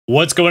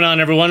What's going on,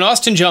 everyone?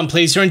 Austin John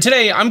Plays here, and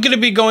today I'm going to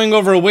be going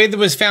over a way that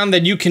was found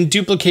that you can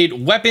duplicate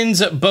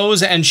weapons,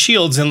 bows, and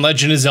shields in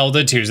Legend of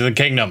Zelda Tears of the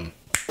Kingdom.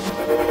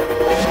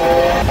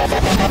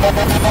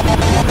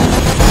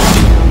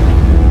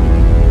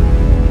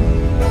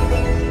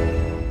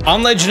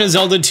 On Legend of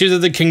Zelda Tears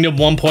of the Kingdom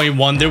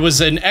 1.1, there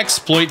was an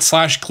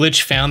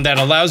exploit/glitch found that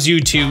allows you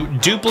to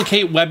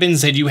duplicate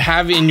weapons that you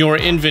have in your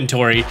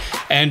inventory,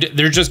 and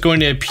they're just going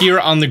to appear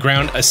on the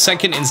ground a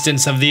second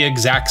instance of the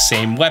exact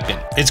same weapon.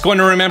 It's going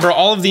to remember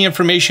all of the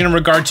information in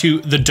regard to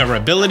the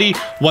durability,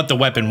 what the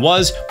weapon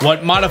was,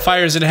 what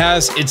modifiers it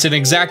has. It's an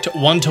exact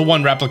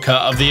one-to-one replica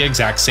of the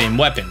exact same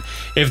weapon.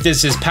 If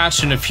this is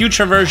patched in a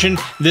future version,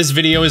 this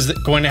video is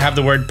going to have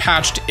the word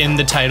patched in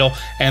the title,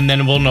 and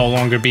then will no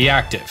longer be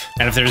active.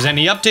 And if there's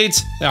any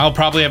updates, I'll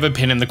probably have a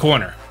pin in the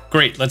corner.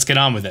 Great, let's get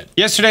on with it.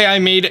 Yesterday I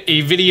made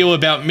a video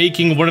about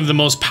making one of the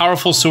most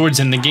powerful swords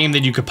in the game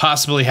that you could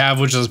possibly have,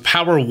 which is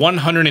power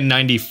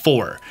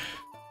 194.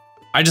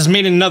 I just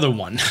made another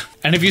one.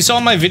 And if you saw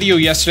my video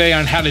yesterday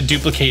on how to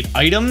duplicate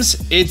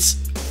items, it's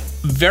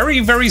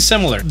very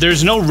similar.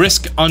 There's no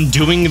risk on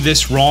doing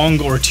this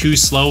wrong or too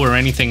slow or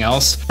anything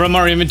else. From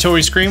our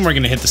inventory screen, we're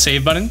gonna hit the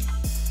save button.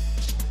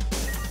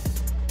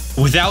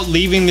 Without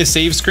leaving the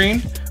save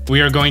screen,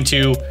 we are going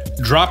to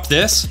drop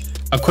this,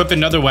 equip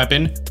another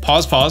weapon,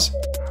 pause,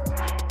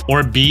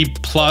 or B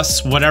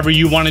plus, whatever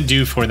you want to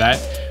do for that.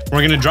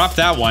 We're going to drop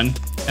that one,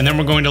 and then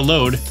we're going to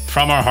load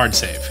from our hard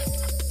save.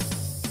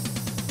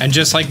 And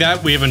just like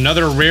that, we have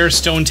another rare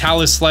stone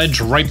talus sledge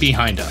right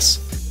behind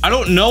us. I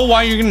don't know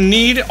why you're going to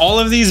need all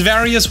of these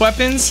various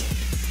weapons.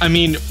 I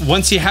mean,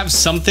 once you have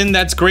something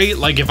that's great,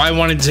 like if I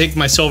wanted to take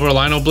my silver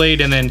lino blade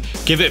and then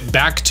give it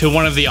back to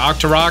one of the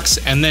Octoroks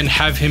and then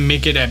have him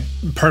make it a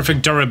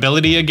perfect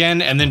durability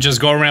again and then just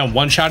go around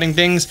one-shotting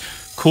things,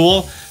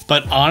 cool.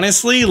 But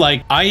honestly,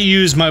 like, I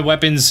use my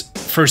weapons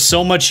for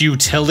so much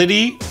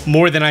utility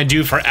more than I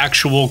do for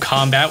actual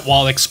combat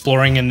while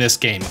exploring in this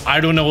game. I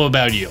don't know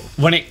about you.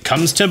 When it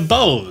comes to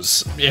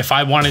bows, if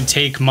I want to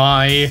take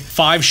my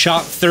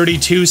 5-shot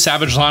 32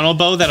 Savage Lionel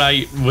bow that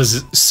I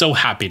was so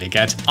happy to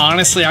get,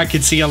 honestly, I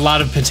could see a lot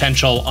of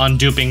potential on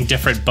duping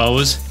different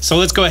bows. So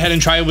let's go ahead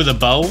and try it with a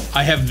bow.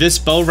 I have this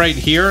bow right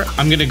here.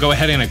 I'm going to go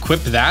ahead and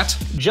equip that.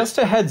 Just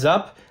a heads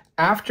up,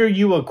 after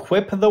you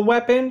equip the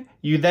weapon,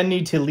 you then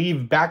need to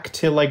leave back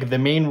to like the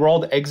main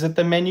world, exit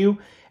the menu,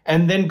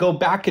 and then go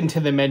back into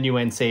the menu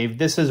and save.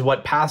 This is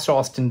what past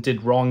Austin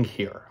did wrong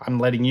here. I'm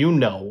letting you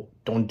know,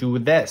 don't do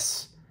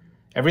this.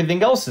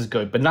 Everything else is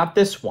good, but not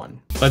this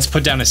one. Let's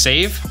put down a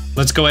save.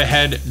 Let's go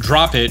ahead,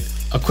 drop it,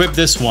 equip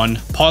this one,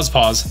 pause.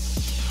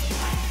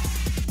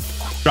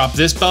 Drop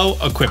this bow,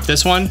 equip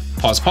this one,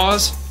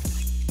 pause.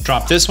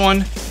 Drop this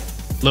one,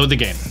 load the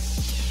game.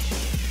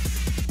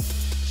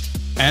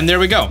 And there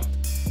we go.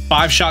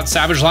 5-shot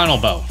Savage Lionel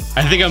bow.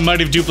 I think I might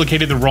have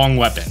duplicated the wrong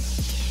weapon.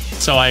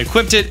 So I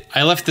equipped it,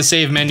 I left the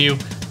save menu,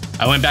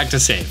 I went back to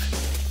save.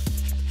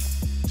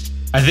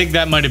 I think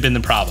that might have been the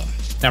problem.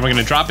 Now we're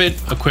gonna drop it,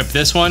 equip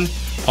this one,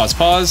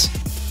 pause,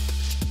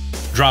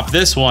 drop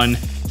this one,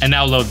 and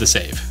now load the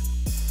save.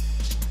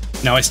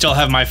 Now I still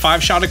have my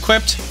 5-shot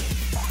equipped,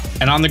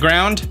 and on the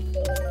ground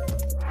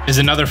is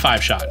another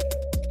 5-shot.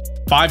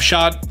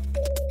 5-shot,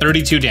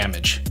 32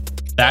 damage.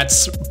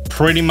 That's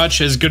pretty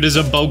much as good as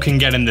a bow can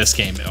get in this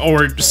game,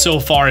 or so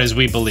far as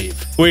we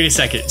believe. Wait a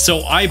second,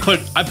 so I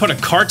put a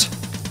cart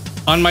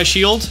on my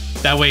shield,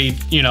 that way,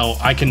 you know,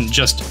 I can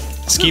just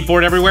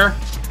skateboard everywhere?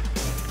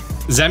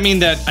 Does that mean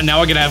that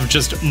now I can have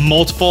just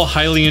multiple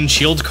Hylian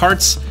shield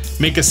carts,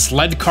 make a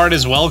sled cart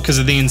as well because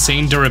of the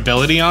insane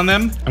durability on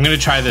them? I'm gonna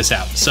try this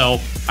out. So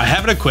I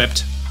have it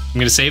equipped, I'm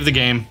gonna save the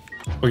game,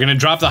 we're gonna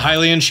drop the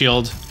Hylian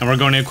shield, and we're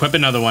going to equip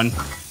another one.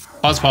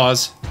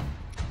 Pause.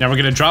 Now we're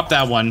gonna drop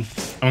that one,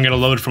 and we're gonna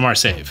load from our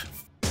save.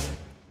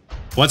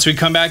 Once we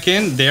come back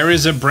in, there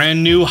is a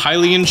brand new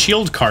Hylian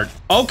shield cart.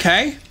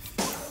 Okay.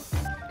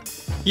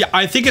 Yeah,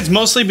 I think it's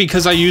mostly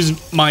because I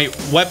use my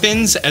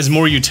weapons as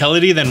more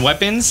utility than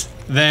weapons.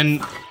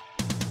 Then,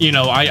 you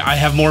know, I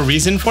have more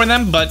reason for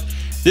them, but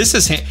this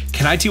is...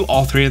 Can I do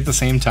all three at the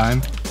same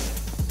time?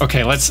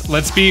 Okay,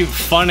 let's be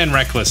fun and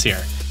reckless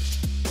here.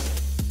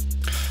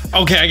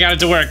 Okay, I got it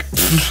to work.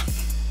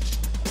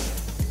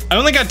 I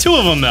only got 2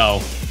 of them, though,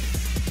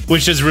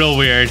 which is real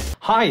weird.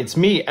 Hi, it's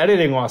me,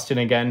 Editing Austin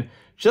again.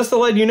 Just to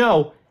let you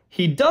know,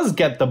 he does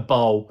get the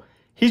bow.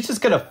 He's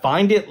just gonna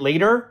find it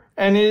later,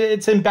 and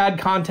it's in bad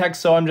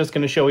context, so I'm just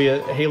gonna show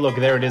you, hey look,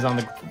 there it is on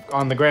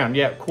the ground.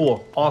 Yeah,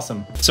 cool,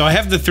 awesome. So I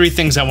have the 3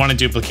 things I wanna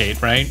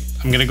duplicate, right?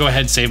 I'm gonna go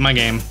ahead and save my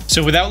game.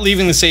 So without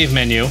leaving the save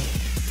menu,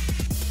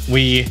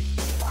 we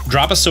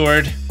drop a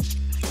sword,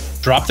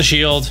 drop the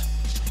shield,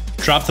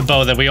 drop the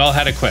bow that we all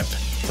had equipped,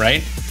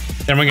 right?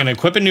 Then we're gonna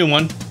equip a new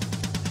one,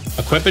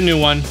 equip a new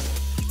one,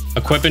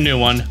 equip a new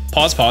one,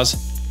 pause.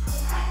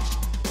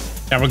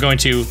 Now we're going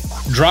to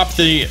drop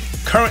the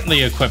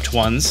currently equipped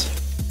ones,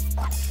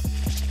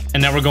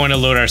 and now we're going to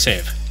load our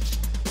save.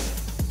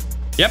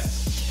 Yep,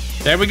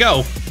 there we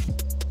go.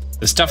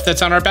 The stuff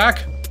that's on our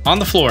back, on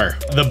the floor.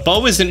 The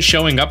bow isn't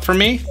showing up for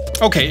me.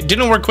 Okay, it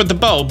didn't work with the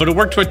bow, but it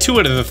worked with 2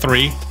 out of the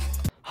 3.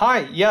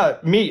 Hi, yeah,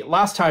 me,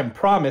 last time,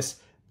 promise.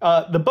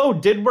 The bow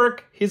did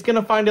work. He's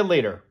gonna find it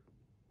later.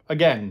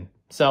 Again.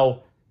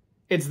 So,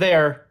 it's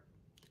there.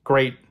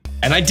 Great.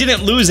 And I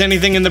didn't lose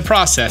anything in the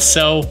process,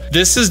 so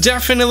this is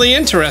definitely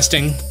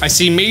interesting. I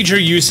see major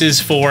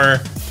uses for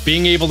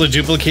being able to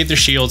duplicate the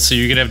shields so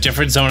you could have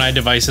different Zonai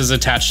devices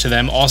attached to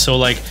them. Also,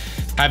 like,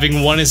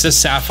 having one is a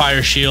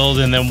sapphire shield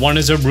and then one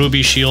is a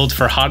ruby shield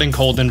for hot and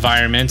cold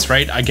environments,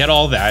 right? I get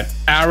all that.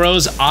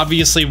 Arrows,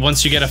 obviously,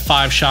 once you get a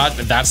 5-shot,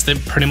 that's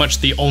pretty much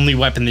the only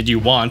weapon that you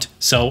want.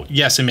 So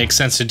yes, it makes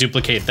sense to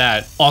duplicate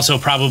that. Also,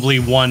 probably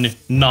one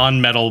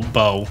non-metal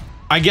bow.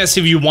 I guess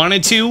if you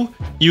wanted to,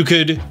 you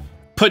could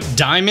put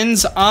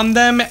diamonds on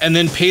them and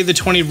then pay the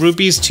 20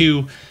 rupees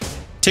to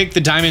take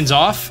the diamonds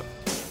off.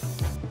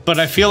 But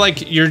I feel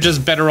like you're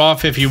just better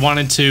off if you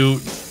wanted to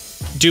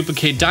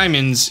duplicate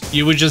diamonds,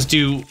 you would just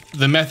do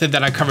the method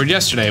that I covered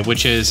yesterday,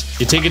 which is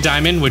you take a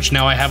diamond, which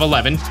now I have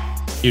 11,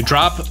 you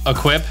drop,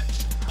 equip,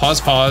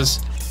 pause,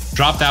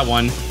 drop that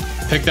one,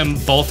 pick them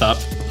both up.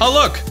 Oh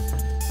look,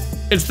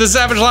 it's the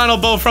Savage Lionel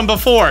bow from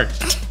before.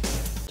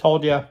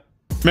 Told ya.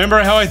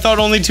 Remember how I thought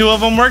only 2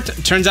 of them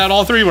worked? Turns out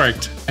all 3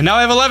 worked. And now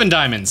I have 11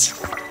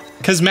 diamonds.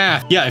 Cause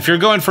math. Yeah, if you're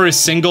going for a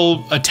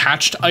single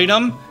attached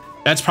item,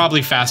 that's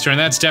probably faster, and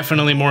that's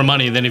definitely more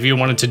money than if you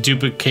wanted to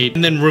duplicate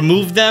and then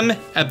remove them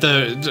at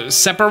the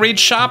separate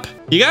shop.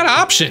 You got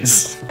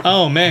options.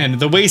 Oh man,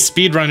 the way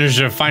speedrunners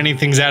are finding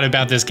things out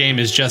about this game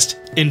is just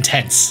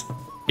intense.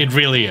 It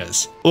really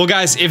is. Well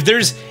guys, if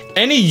there's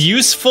any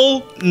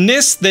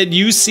usefulness that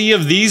you see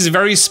of these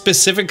very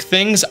specific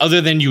things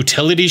other than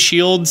utility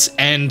shields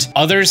and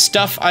other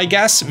stuff, I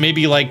guess,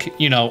 maybe like,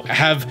 you know,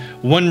 have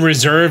one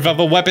reserve of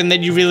a weapon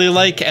that you really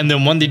like and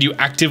then one that you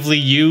actively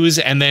use,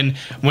 and then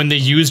when the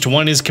used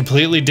one is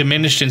completely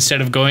diminished,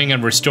 instead of going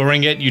and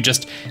restoring it, you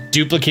just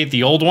duplicate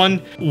the old one.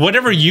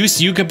 Whatever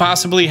use you could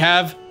possibly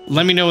have,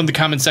 let me know in the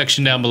comment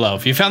section down below.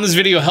 If you found this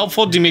video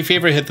helpful, do me a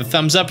favor, hit the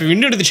thumbs up. If you're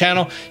new to the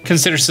channel,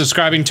 consider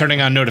subscribing, turning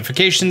on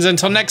notifications.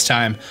 Until next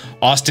time,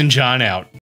 Austin John out.